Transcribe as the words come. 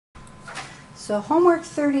So homework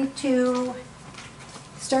 32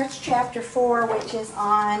 starts chapter 4, which is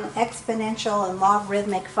on exponential and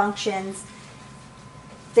logarithmic functions.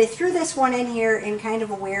 They threw this one in here in kind of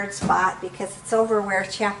a weird spot because it's over where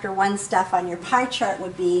chapter 1 stuff on your pie chart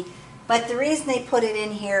would be. But the reason they put it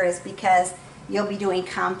in here is because you'll be doing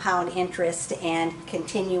compound interest and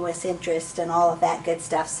continuous interest and all of that good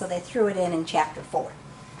stuff. So they threw it in chapter 4.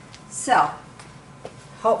 So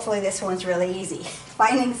hopefully this one's really easy.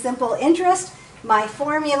 Finding simple interest. My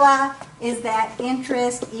formula is that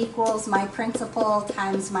interest equals my principal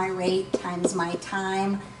times my rate times my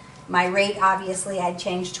time. My rate, obviously, I'd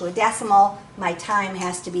change to a decimal. My time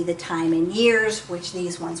has to be the time in years, which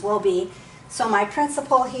these ones will be. So my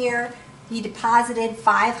principal here, he deposited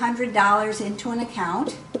 $500 into an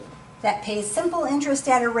account that pays simple interest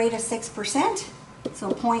at a rate of 6%, so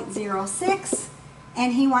 0.06.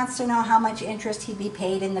 And he wants to know how much interest he'd be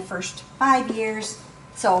paid in the first 5 years,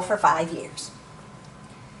 so for 5 years.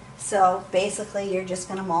 So basically, you're just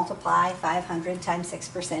going to multiply 500 times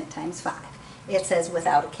 6% times 5. It says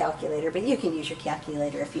without a calculator, but you can use your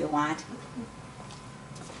calculator if you want.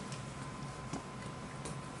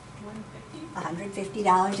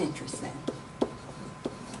 $150 interest then.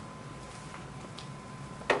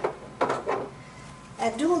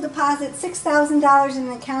 Abdul deposits $6,000 in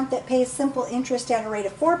an account that pays simple interest at a rate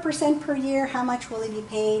of 4% per year. How much will he be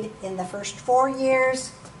paid in the first 4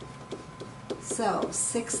 years? So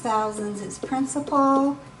 $6,000 is his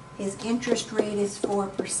principal. His interest rate is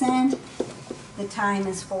 4%. The time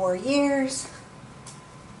is 4 years.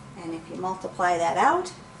 And if you multiply that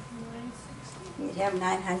out, you'd have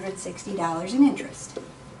 $960 in interest.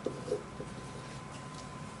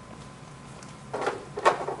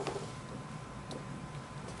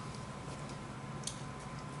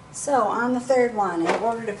 So on the third one, in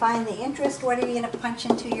order to find the interest, what are you going to punch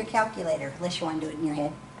into your calculator? Unless you want to do it in your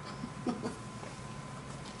head.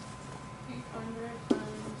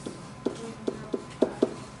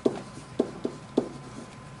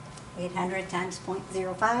 800 times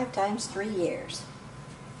 0.05 times 3 years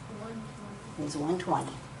is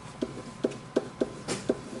 120.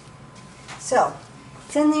 So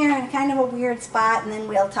it's in there in kind of a weird spot, and then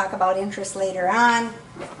we'll talk about interest later on.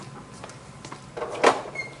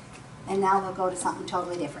 And now we'll go to something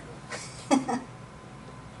totally different.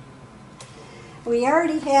 We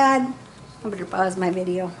already had, I'm going to pause my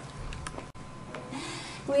video.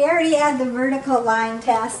 We already had the vertical line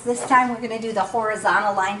test. This time we're going to do the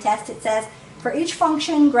horizontal line test. It says, for each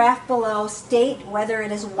function graph below, state whether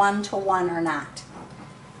it is 1-to-1 or not.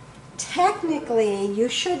 Technically, you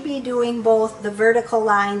should be doing both the vertical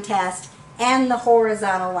line test and the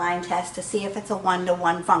horizontal line test to see if it's a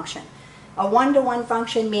 1-to-1 function. A 1-to-1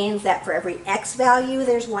 function means that for every x value,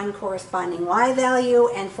 there's one corresponding y value,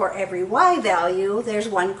 and for every y value, there's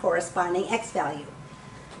one corresponding x value.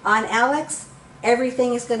 On Alex,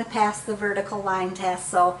 everything is going to pass the vertical line test,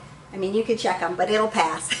 so, I mean, you can check them, but it'll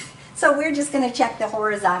pass. So we're just going to check the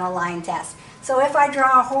horizontal line test. So if I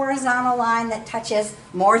draw a horizontal line that touches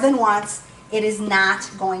more than once, it is not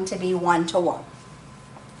going to be 1-to-1.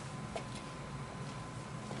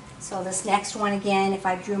 So this next one again, if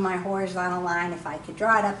I drew my horizontal line, if I could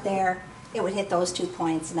draw it up there, it would hit those 2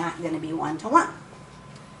 points, not going to be 1-to-1.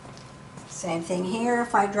 Same thing here,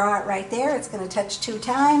 if I draw it right there, it's going to touch 2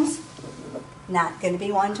 times, not going to be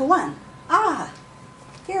 1-to-1. Ah,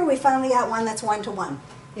 here we finally got one that's 1-to-1.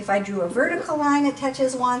 If I drew a vertical line, it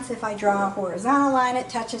touches once. If I draw a horizontal line, it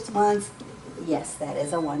touches once. Yes, that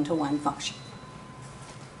is a 1-to-1 function.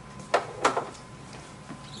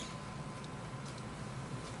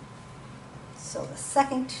 So the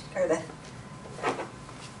second, or the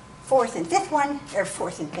fourth and fifth one, or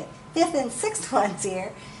fifth and sixth ones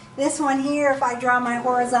here. This one here, if I draw my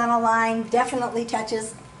horizontal line, definitely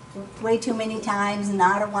touches way too many times,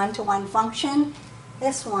 not a 1-to-1 function.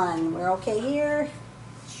 This one, we're okay here.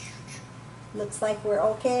 Looks like we're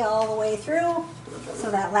okay all the way through.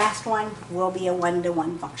 So that last one will be a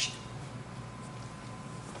 1-to-1 function.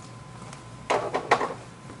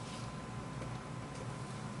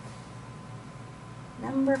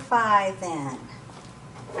 Number 5 then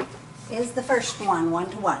is the first one,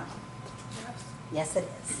 1-to-1. Yes, it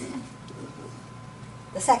is.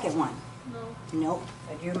 The second one? No. Nope.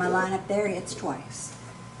 I drew my line up there, it's twice.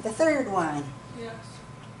 The third one? Yes.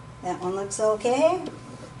 That one looks okay.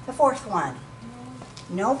 The fourth one?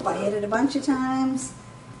 No. Nope, I hit it a bunch of times.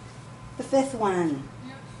 The fifth one?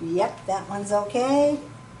 Yes. Yep, that one's okay.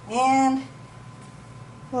 And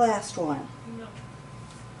the last one? No.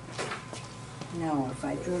 No, if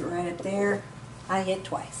I drew it right up there, I hit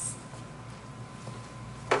twice.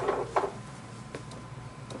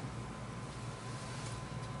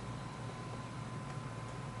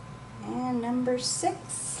 number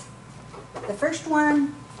 6. The first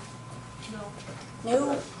one?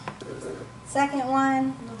 No. Second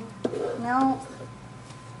one? No.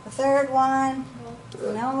 The third one?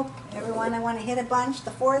 Nope. Everyone I want to hit a bunch.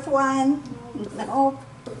 The fourth one? Nope.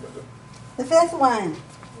 The fifth one?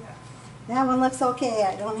 That one looks okay.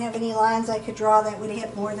 I don't have any lines I could draw that would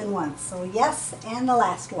hit more than once. So yes, and the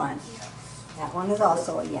last one. That one is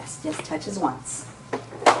also a yes, just touches once.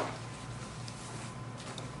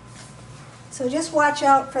 So just watch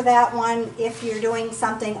out for that one if you're doing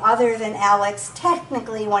something other than Alex.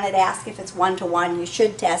 Technically, when it asks if it's one-to-one, you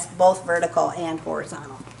should test both vertical and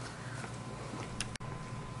horizontal.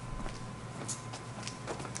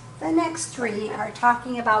 The next 3 are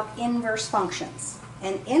talking about inverse functions.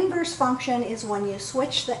 An inverse function is when you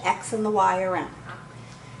switch the x and the y around.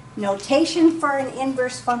 Notation for an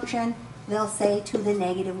inverse function, they'll say to the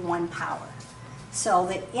 -1 power. So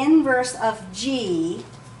the inverse of g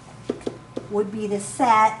would be the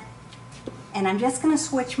set, and I'm just going to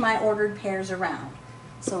switch my ordered pairs around.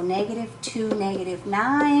 So -2,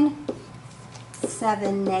 -9,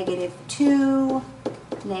 7, -2,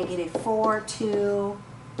 -4, 2,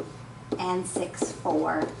 and 6,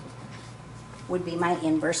 4 would be my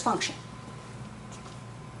inverse function.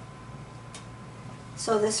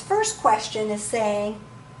 So this first question is saying,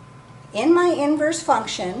 in my inverse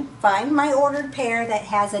function, find my ordered pair that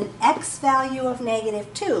has an x value of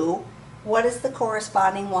 -2. What is the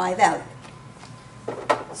corresponding y value?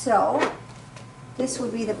 So this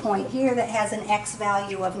would be the point here that has an x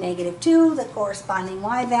value of -2. The corresponding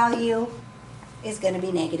y value is going to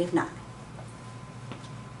be -9.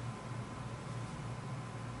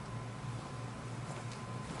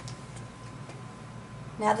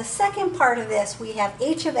 Now the second part of this, we have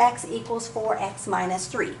h of x equals 4x minus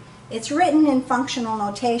 3. It's written in functional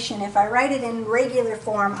notation. If I write it in regular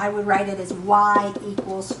form, I would write it as y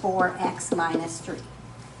equals 4x minus 3.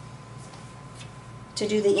 To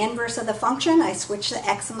do the inverse of the function, I switch the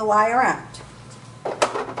x and the y around.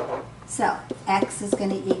 So x is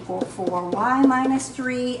going to equal 4y minus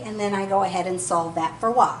 3, and then I go ahead and solve that for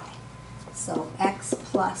y. So x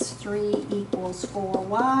plus 3 equals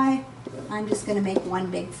 4y. I'm just going to make one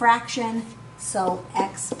big fraction, so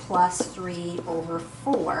x plus 3 over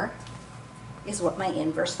 4 is what my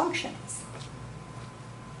inverse function is.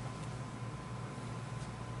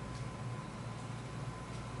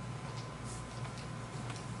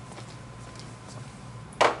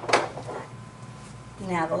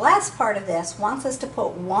 Now the last part of this wants us to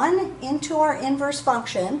put 1 into our inverse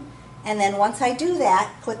function, and then once I do that,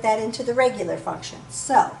 put that into the regular function.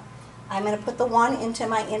 So I'm going to put the 1 into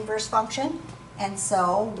my inverse function, and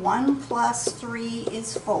so 1 plus 3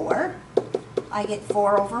 is 4. I get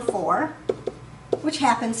 4 over 4, which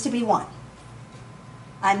happens to be 1.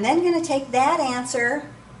 I'm then going to take that answer,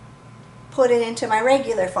 put it into my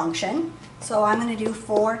regular function, so I'm going to do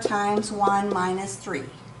 4 times 1 minus 3.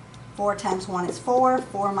 4 times 1 is 4,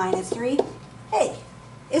 4 minus 3, hey,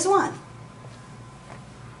 is 1.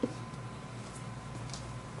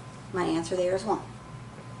 My answer there is 1.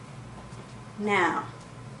 Now,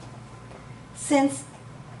 since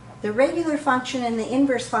the regular function and the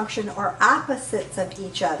inverse function are opposites of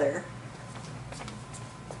each other,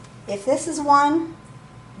 if this is 1,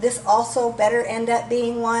 this also better end up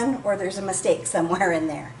being 1, or there's a mistake somewhere in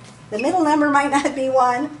there. The middle number might not be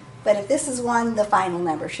 1, but if this is 1, the final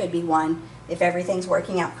number should be 1 if everything's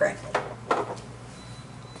working out correctly.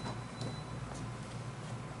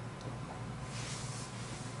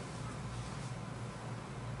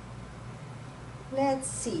 Let's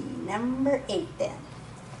see, number 8 then.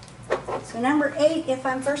 So number 8, if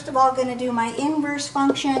I'm first of all going to do my inverse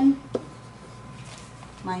function,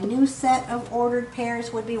 my new set of ordered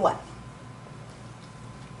pairs would be what?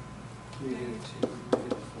 -2,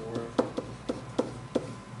 -4,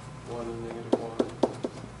 1 and -1,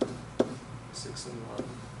 6 and 1,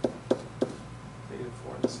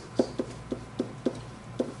 -4 and 6.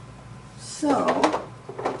 So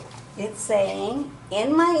it's saying,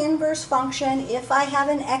 in my inverse function, if I have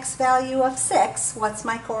an x value of 6, what's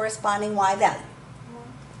my corresponding y value?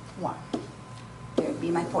 1. There would be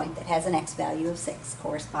my point that has an x value of 6.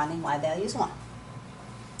 Corresponding y value is 1.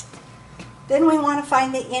 Then we want to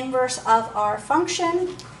find the inverse of our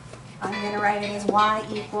function. I'm going to write it as y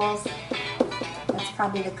equals, that's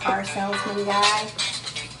probably the car salesman guy.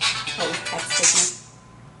 Oh, he's texted me.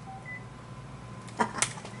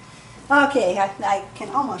 Okay, I can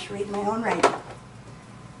almost read my own writing.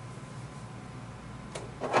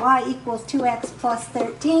 Y equals 2x plus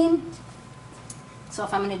 13. So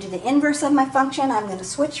if I'm going to do the inverse of my function, I'm going to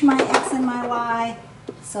switch my x and my y.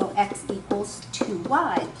 So x equals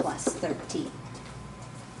 2y plus 13.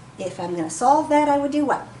 If I'm going to solve that, I would do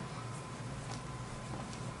what?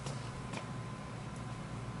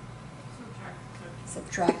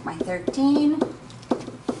 Subtract my 13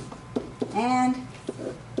 and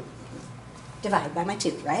divide by my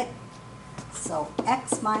 2, right? So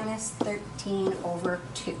x minus 13 over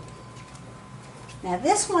 2. Now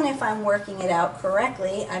this one, if I'm working it out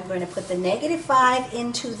correctly, I'm going to put the negative 5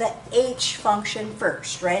 into the h function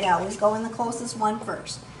first, right? I always go in the closest one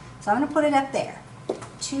first. So I'm going to put it up there.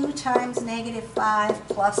 2 times negative 5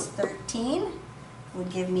 plus 13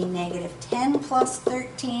 would give me negative 10 plus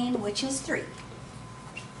 13, which is 3.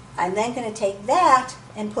 I'm then going to take that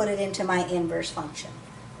and put it into my inverse function.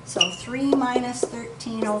 So 3 minus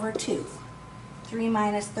 13 over 2. 3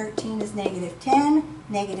 minus 13 is negative 10.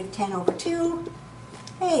 Negative 10 over 2.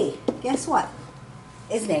 Hey, guess what?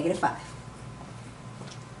 Is negative 5.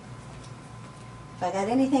 If I got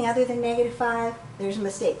anything other than negative 5, there's a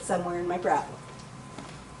mistake somewhere in my problem.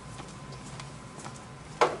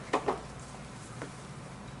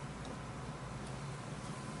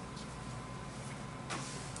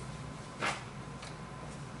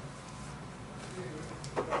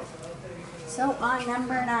 So on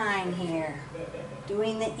number 9 here,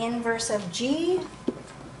 doing the inverse of g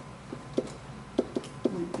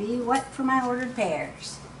would be what for my ordered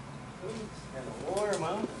pairs? And warm,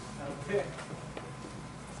 huh? Okay.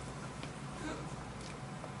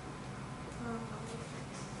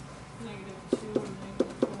 Negative 2 and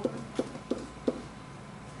negative 4.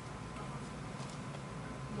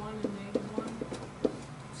 1 and negative 1.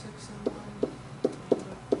 6 and 1.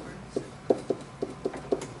 Negative 4 and 6.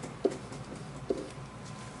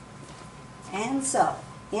 And so,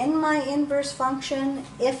 in my inverse function,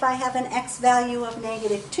 if I have an x value of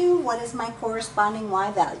negative 2, what is my corresponding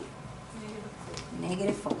y value? Negative 4.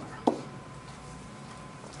 Negative 4.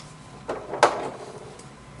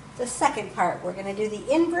 The second part, we're going to do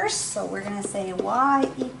the inverse, so we're going to say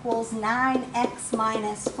y equals 9x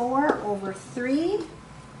minus 4 over 3.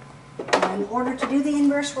 And in order to do the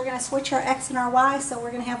inverse, we're going to switch our x and our y, so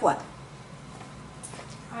we're going to have what?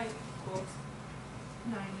 I equals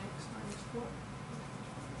 9x minus 4.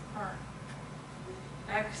 Or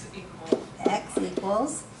x equals X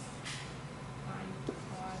equals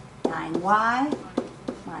 9y 9y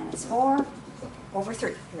minus 4 over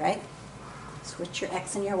 3, right? Switch your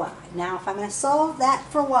x and your y. Now if I'm going to solve that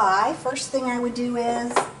for y, first thing I would do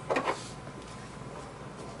is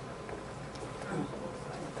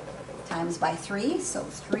times by 3, so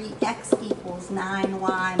 3x equals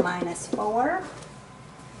 9y minus 4.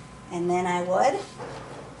 And then I would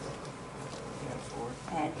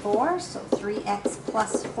add 4, so 3x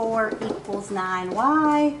plus 4 equals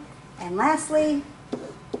 9y. And lastly,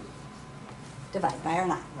 divide by our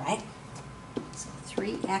 9, right? So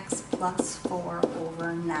 3x plus 4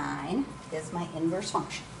 over 9 is my inverse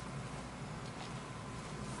function.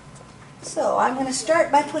 So I'm going to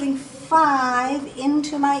start by putting 5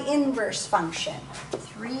 into my inverse function.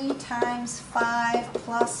 3 times 5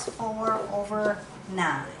 plus 4 over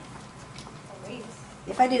 9.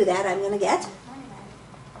 If I do that, I'm going to get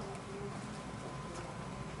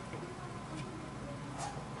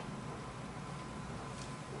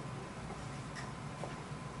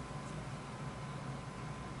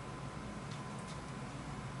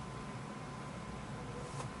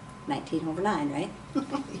 19 over 9, right?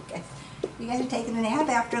 You guys are taking a nap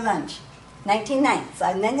after lunch. 19 ninths.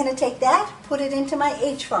 I'm then going to take that, put it into my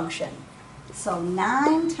h function. So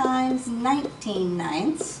 9 times 19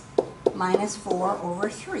 ninths minus 4 over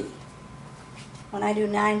 3. When I do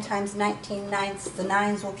 9 times 19 ninths, the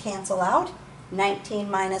 9's will cancel out. 19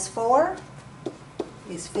 minus 4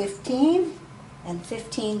 is 15, and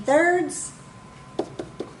 15 thirds,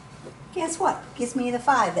 guess what? Gives me the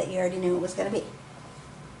 5 that you already knew it was going to be.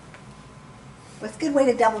 But it's a good way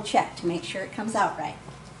to double check to make sure it comes out right.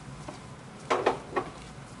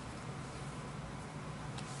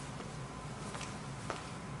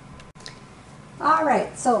 All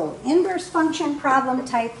right, so inverse function problem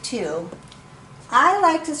type 2. I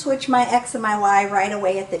like to switch my x and my y right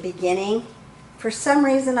away at the beginning. For some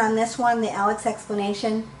reason on this one, the Alex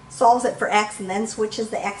explanation solves it for x and then switches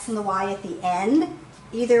the x and the y at the end.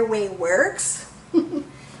 Either way works.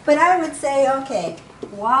 But I would say, okay,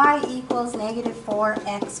 y equals negative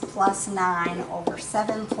 4x plus 9 over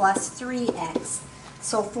 7 plus 3x.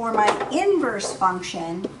 So for my inverse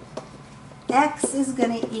function, x is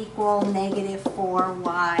going to equal negative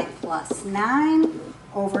 4y plus 9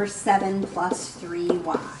 over 7 plus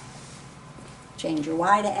 3y. Change your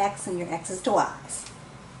y to x and your x's to y's.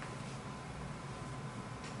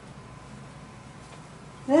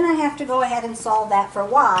 Then I have to go ahead and solve that for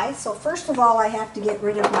y. So first of all, I have to get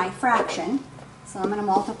rid of my fraction. So I'm going to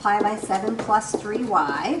multiply by 7 plus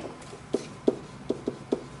 3y.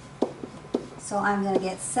 So I'm going to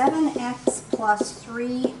get 7x plus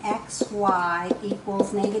 3xy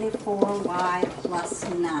equals negative 4y plus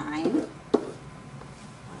 9.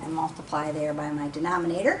 I multiply there by my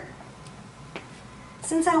denominator.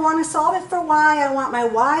 Since I want to solve it for y, I want my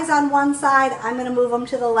y's on one side. I'm going to move them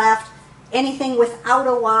to the left. Anything without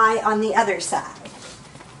a y on the other side.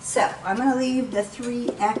 So I'm going to leave the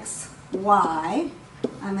 3xy.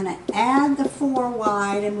 I'm going to add the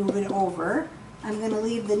 4y to move it over. I'm going to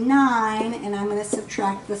leave the 9 and I'm going to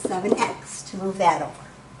subtract the 7x to move that over.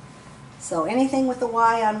 So anything with a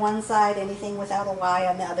y on one side, anything without a y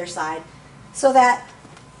on the other side, so that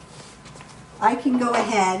I can go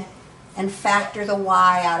ahead and factor the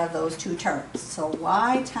y out of those two terms. So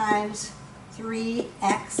y times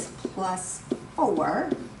 3x plus 4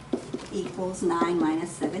 equals 9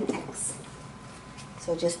 minus 7x.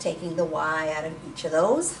 So just taking the y out of each of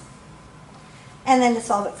those. And then to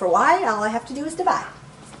solve it for y, all I have to do is divide.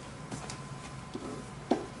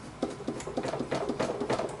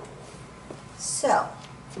 So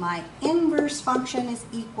my inverse function is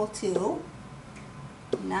equal to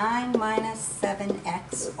 9 minus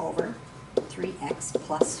 7x over 3x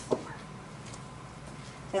plus 4.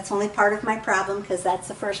 That's only part of my problem because that's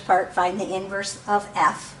the first part, find the inverse of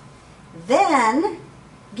f. Then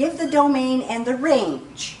give the domain and the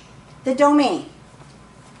range. The domain.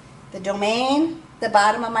 The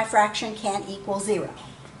bottom of my fraction can't equal 0.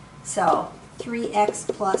 So 3x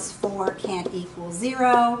plus 4 can't equal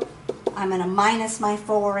 0. I'm going to minus my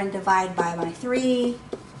 4 and divide by my 3.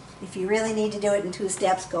 If you really need to do it in 2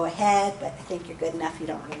 steps, go ahead, but I think you're good enough, you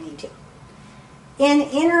don't really need to. In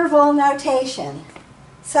interval notation,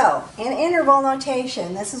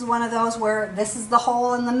 this is one of those where this is the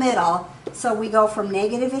hole in the middle, so we go from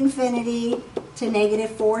negative infinity to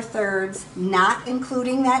negative 4/3, not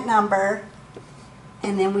including that number,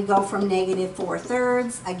 and then we go from negative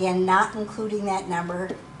 4/3, again not including that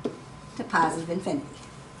number, to positive infinity.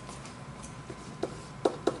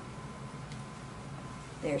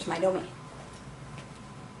 There's my domain.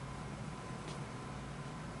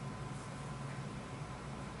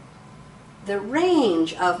 The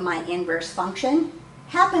range of my inverse function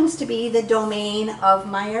happens to be the domain of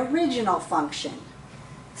my original function.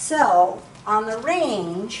 So on the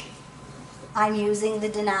range, I'm using the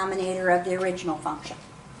denominator of the original function.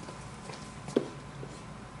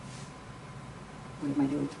 What am I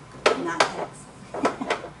doing? Not x.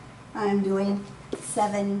 I'm doing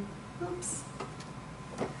 7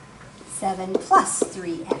 plus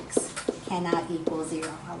 3x cannot equal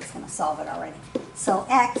 0. I was going to solve it already. So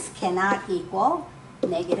x cannot equal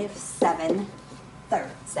negative 7/3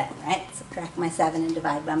 then, right? Subtract my 7 and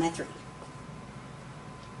divide by my 3.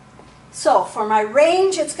 So for my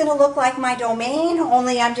range, it's going to look like my domain,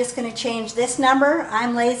 only I'm just going to change this number.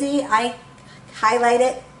 I'm lazy. I highlight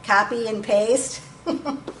it, copy and paste.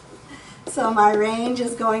 So my range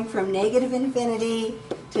is going from negative infinity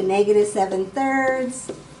to negative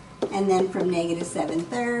 7/3, and then from negative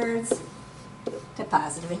 7/3 to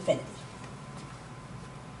positive infinity.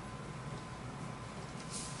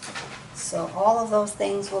 So all of those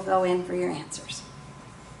things will go in for your answers.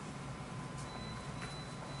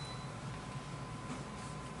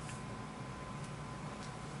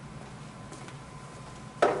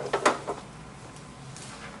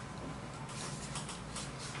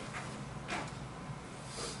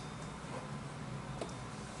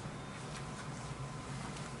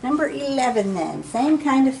 Number 11 then, same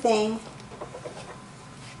kind of thing.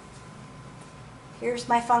 Here's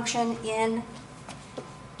my function in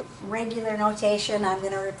regular notation. I'm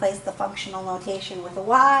going to replace the functional notation with a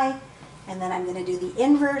y, and then I'm going to do the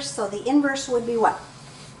inverse. So the inverse would be what?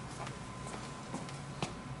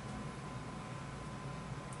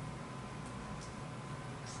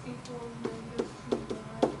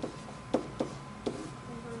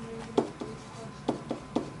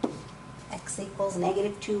 X equals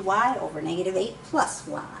negative 2y over negative 8 plus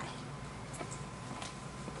y. X equals negative 2y over negative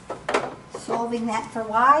 8 plus y. Solving that for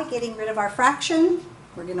y, getting rid of our fraction,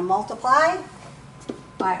 we're going to multiply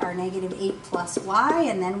by our negative 8 plus y,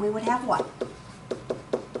 and then we would have what?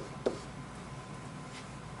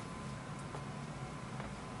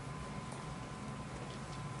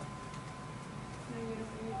 Negative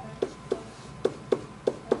 8x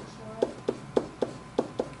plus xy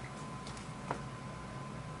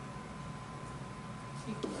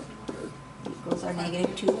Equals our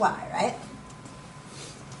negative 2y, right?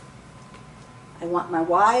 I want my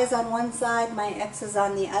y's on one side, my x's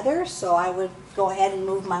on the other, so I would go ahead and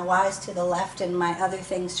move my y's to the left and my other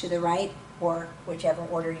things to the right, or whichever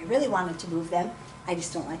order you really wanted to move them. I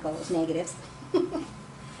just don't like all those negatives.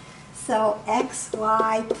 So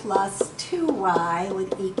xy plus 2y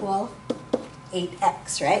would equal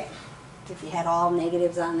 8x, right? If you had all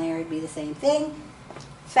negatives on there, it'd be the same thing.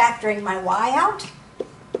 Factoring my y out,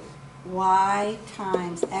 y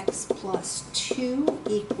times x plus 2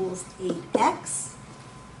 equals 8x.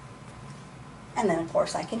 And then, of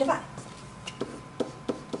course, I can divide.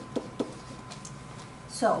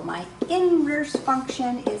 So my inverse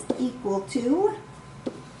function is equal to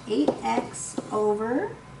 8x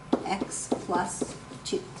over x plus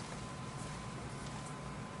 2.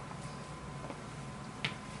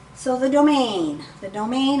 So the domain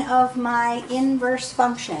of my inverse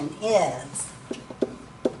function is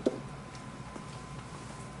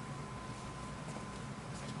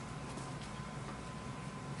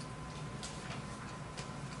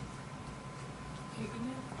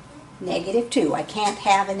 -2. I can't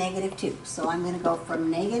have a -2. So I'm going to go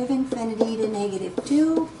from -infinity to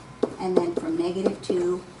 -2, and then from -2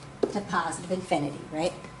 to +infinity,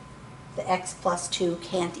 right? The x plus 2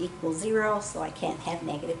 can't equal 0, so I can't have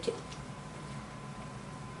 -2.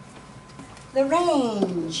 The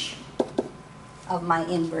range of my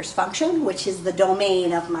inverse function, which is the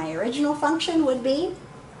domain of my original function, would be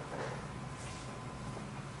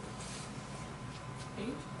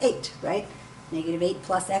 8, right? -8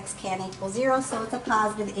 plus x can't equal 0, so it's a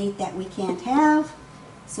 +8 that we can't have.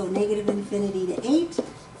 So -infinity to 8,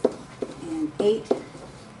 and 8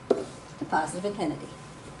 to +infinity.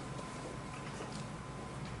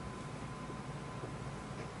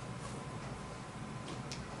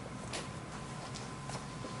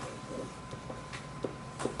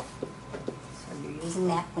 So you're using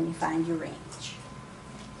that when you find your range.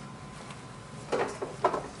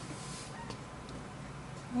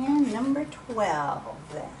 And number 12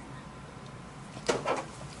 then.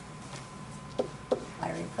 If I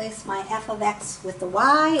replace my f of x with the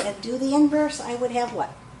y and do the inverse, I would have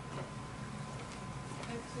what?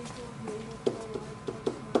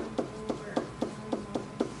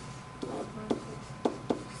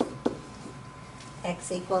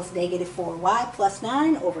 X equals -4y plus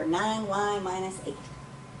 9 over 9y minus 8.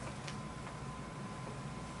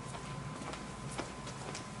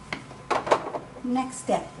 Next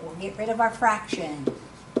step, we'll get rid of our fraction.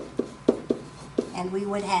 And we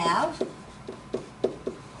would have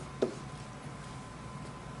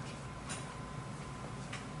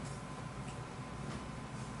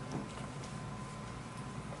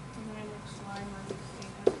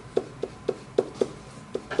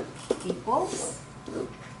equals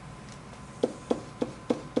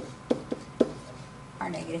our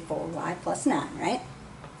 -4y plus 9, right?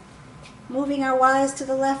 Moving our y's to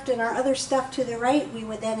the left and our other stuff to the right, we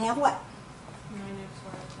would then have what?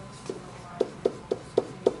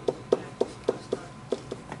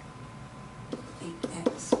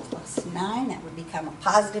 8x plus 9. That would become a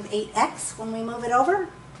 +8x when we move it over.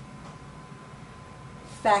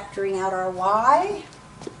 Factoring out our y.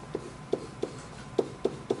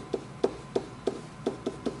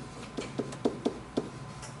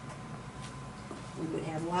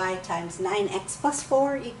 Y times 9x plus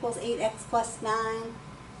 4 equals 8x plus 9,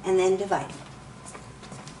 and then divide.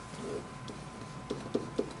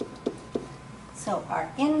 So our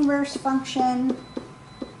inverse function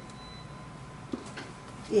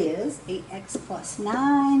is 8x plus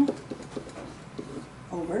 9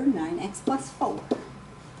 over 9x plus 4.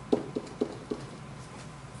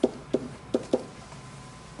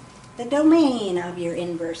 The domain of your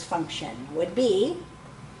inverse function would be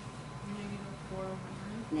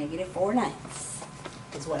 -4/9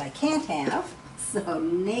 is what I can't have. So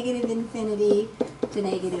 -infinity to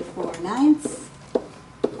 -4/9,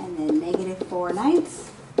 and then -4/9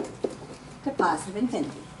 to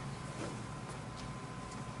 +infinity.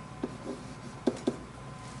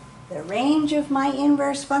 The range of my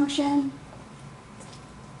inverse function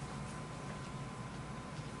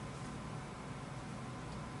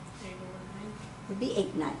would be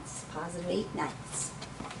 8/9, +8/9.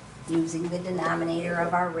 Using the denominator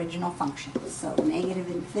of our original function. So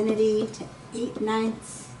 -infinity to 8/9,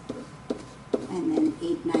 and then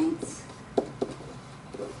 8/9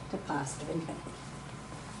 to +infinity.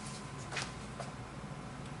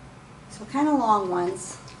 So kind of long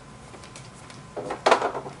ones.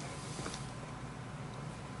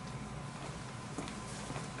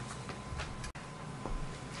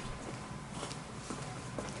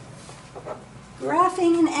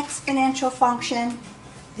 Graphing an exponential function.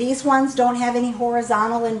 These ones don't have any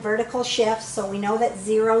horizontal and vertical shifts, so we know that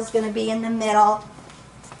 0 is going to be in the middle.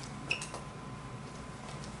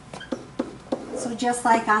 So just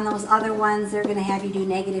like on those other ones, they're going to have you do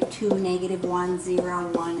 -2, -1, 0,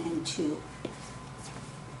 1, and 2.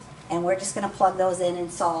 And we're just going to plug those in and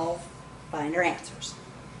solve, find our answers.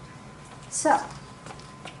 So,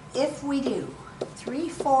 if we do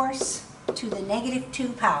 3/4 to the negative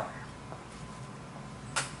 2 power,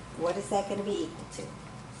 what is that going to be equal to?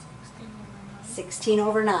 16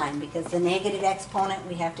 over 9, because the negative exponent,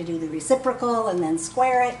 we have to do the reciprocal and then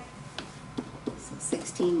square it. So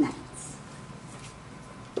 16/9.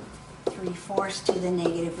 3/4 to the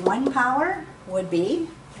negative 1 power would be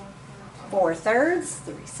 4/3.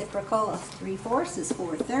 The reciprocal of 3/4 is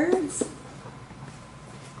 4/3.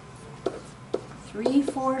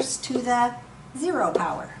 3/4 to the 0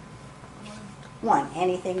 power. 1.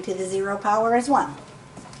 Anything to the 0 power is 1.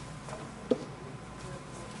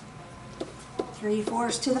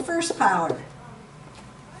 3/4 to the 1st power.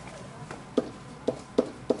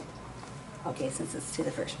 Okay, since it's to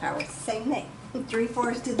the 1st power, it's the same thing.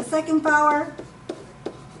 3/4 to the 2nd power.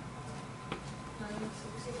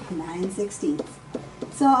 9/16.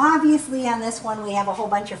 So obviously on this one we have a whole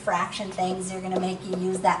bunch of fraction things. They're going to make you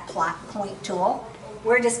use that plot point tool.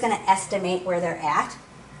 We're just going to estimate where they're at.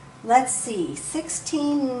 Let's see,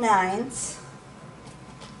 16/9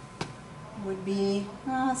 would be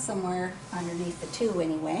somewhere underneath the 2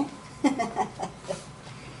 anyway.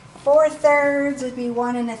 4/3 would be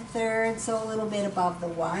 1 1/3, so a little bit above the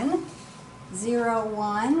 1. 0,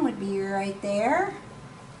 1 would be right there.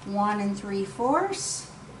 1 3/4.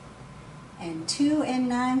 And 2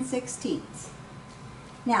 9/16.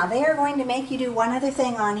 Now they are going to make you do one other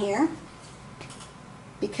thing on here,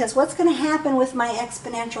 because what's going to happen with my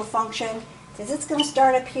exponential function is it's going to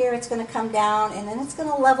start up here, it's going to come down, and then it's going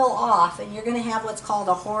to level off, and you're going to have what's called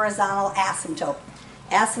a horizontal asymptote.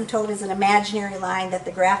 Asymptote is an imaginary line that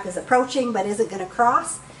the graph is approaching but isn't going to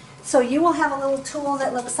cross. So you will have a little tool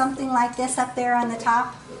that looks something like this up there on the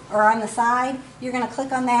top or on the side. You're going to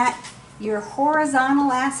click on that. Your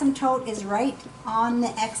horizontal asymptote is right on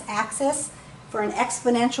the x-axis. For an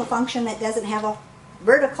exponential function that doesn't have a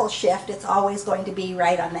vertical shift, it's always going to be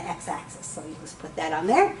right on the x-axis. So you just put that on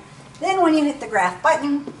there. Then when you hit the graph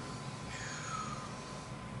button,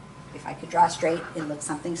 if I could draw straight, it looks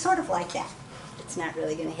something sort of like that. It's not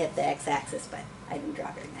really going to hit the x-axis, but I didn't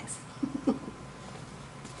draw very nice.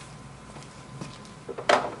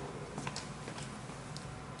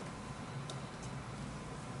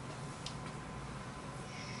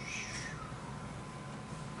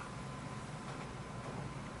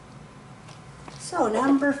 So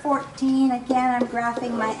number 14, again, I'm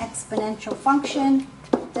graphing my exponential function.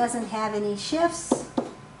 Doesn't have any shifts,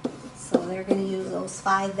 so they're going to use those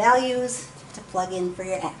 5 values to plug in for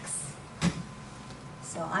your x.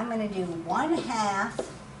 So I'm going to do 1/2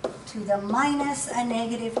 to the minus a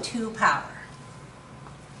negative 2 power.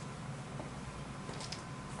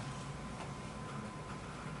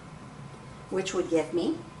 Which would give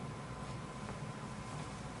me,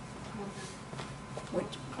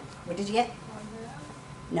 what did you get?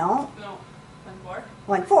 No? No. 1/4?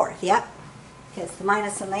 1/4, yep. Because the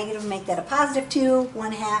minus and negative make that a positive 2.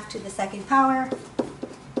 1/2 to the 2nd power,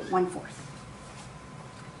 1/4.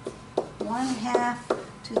 1/2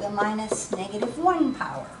 to the minus negative 1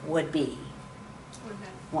 power would be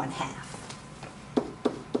 1/2.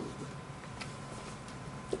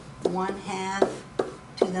 1/2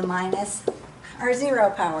 to the minus our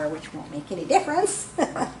 0 power, which won't make any difference.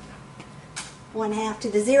 1/2 to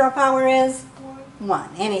the 0 power is 1.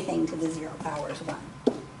 Anything to the 0 power is 1.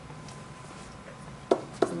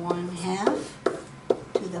 1/2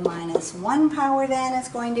 to the minus 1 power then is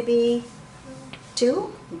going to be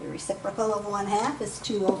 2. The reciprocal of 1/2 is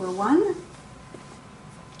 2 over 1.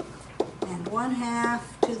 And 1/2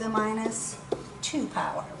 to the minus 2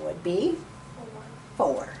 power would be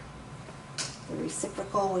 4. The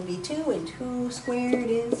reciprocal would be 2, and 2 squared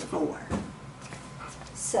is 4.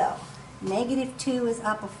 So, negative 2 is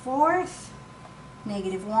up 1/4.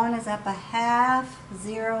 Negative 1 is up 1/2.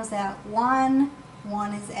 0 is at 1.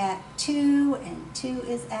 1 is at 2, and 2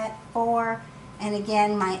 is at 4. And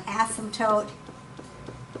again, my asymptote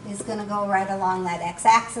is going to go right along that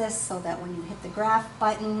x-axis, so that when you hit the graph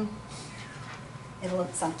button, it'll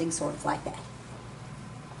look something sort of like that.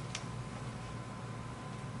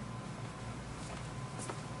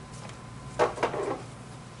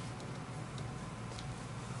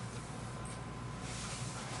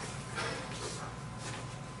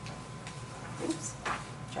 Oops,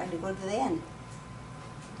 tried to go to the end.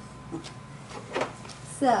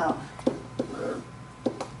 So,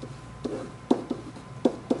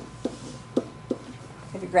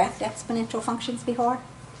 have you graphed exponential functions before?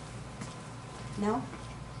 No?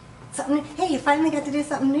 Something, hey, you finally got to do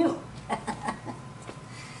something new.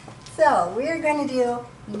 So, we're going to do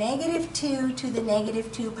negative 2 to the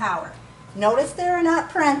negative 2 power. Notice there are not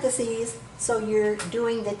parentheses, so you're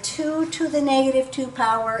doing the 2 to the negative 2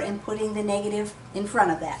 power and putting the negative in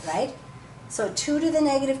front of that, right? So 2 to the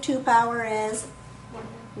negative 2 power is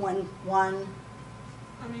 1 4.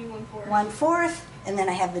 1/4, and then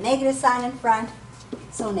I have the negative sign in front,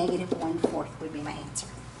 so negative 1/4 would be my answer.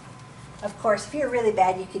 Of course, if you're really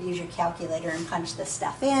bad, you could use your calculator and punch this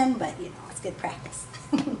stuff in, but you know, it's good practice.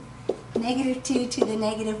 Negative 2 to the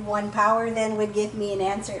negative 1 power then would give me an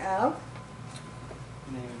answer of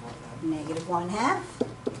negative 1/2.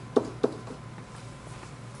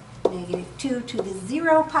 Negative 2 to the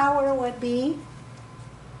 0 power would be,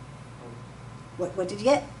 what did you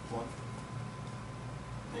get? 1.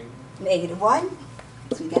 Negative 1.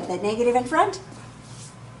 So we got that negative in front.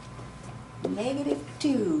 Negative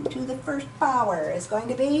 2 to the first power is going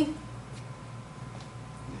to be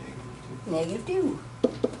negative 2.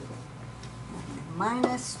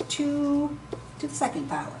 Minus 2 to the second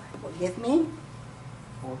power will give me,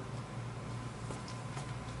 4.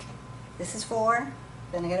 this is 4,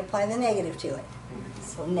 then I got to apply the negative to it.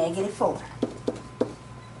 So negative 4.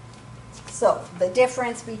 So the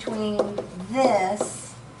difference between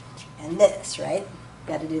this and this, right?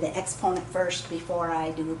 Got to do the exponent first before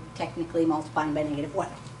I do technically multiplying by negative 1.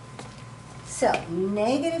 So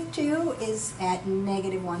negative 2 is at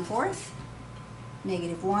negative 1/4.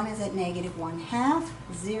 Negative 1 is at negative 1/2.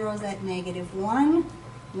 0 is at negative 1.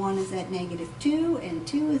 1 is at negative 2. And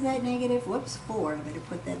 2 is at negative, 4. I better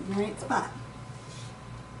put that in the right spot.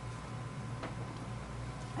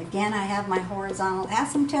 Again, I have my horizontal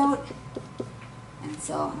asymptote. And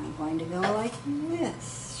so I'm going to go like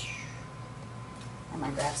this. And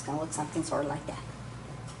my graph's going to look something sort of like that.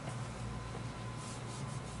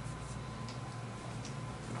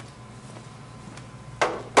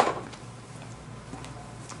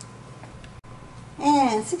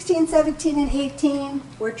 And 16, 17, and 18,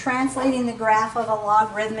 we're translating the graph of a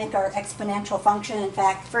logarithmic or exponential function. In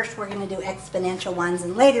fact, first we're going to do exponential ones,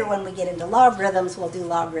 and later when we get into logarithms, we'll do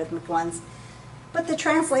logarithmic ones. But the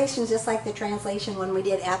translation is just like the translation when we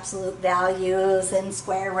did absolute values and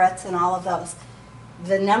square roots and all of those.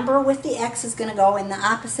 The number with the x is going to go in the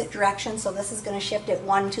opposite direction, so this is going to shift it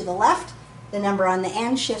 1 to the left. The number on the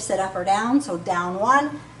end shifts it up or down, so down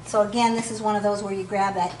 1. So again, this is one of those where you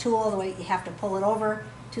grab that tool, the way you have to pull it over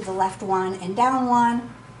to the left 1 and down 1.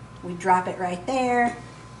 We drop it right there,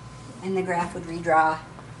 and the graph would redraw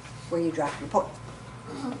where you drop your point.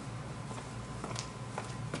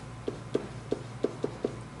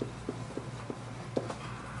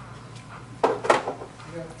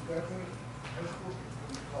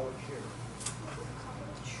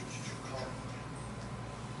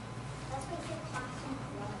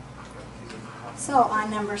 So on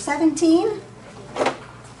number 17,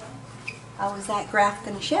 how is that graph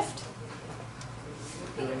going to shift?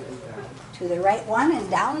 To the right 1 and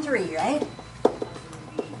down 3, right?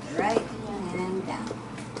 Right and down.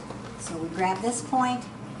 So we grab this point,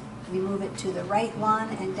 we move it to the right 1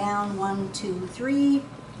 and down 1, 2, 3,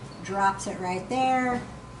 drops it right there,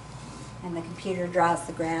 and the computer draws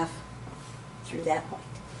the graph through that point.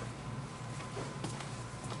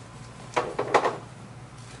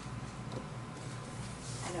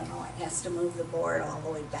 It has to move the board all the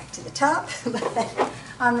way back to the top. But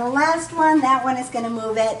on the last one, that one is going to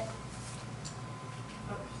move it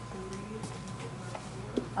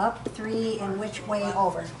up 3 and which way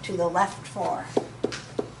over? To the left 4.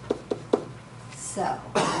 So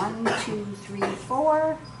 1, 2, 3,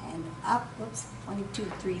 4, and up, 1,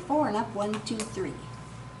 2, 3, 4, and up 1, 2, 3.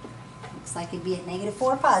 Looks like it'd be at negative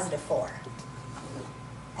 4, positive 4.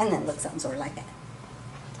 And then look something sort of like that.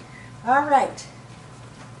 All right.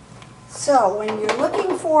 So when you're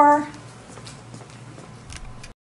looking for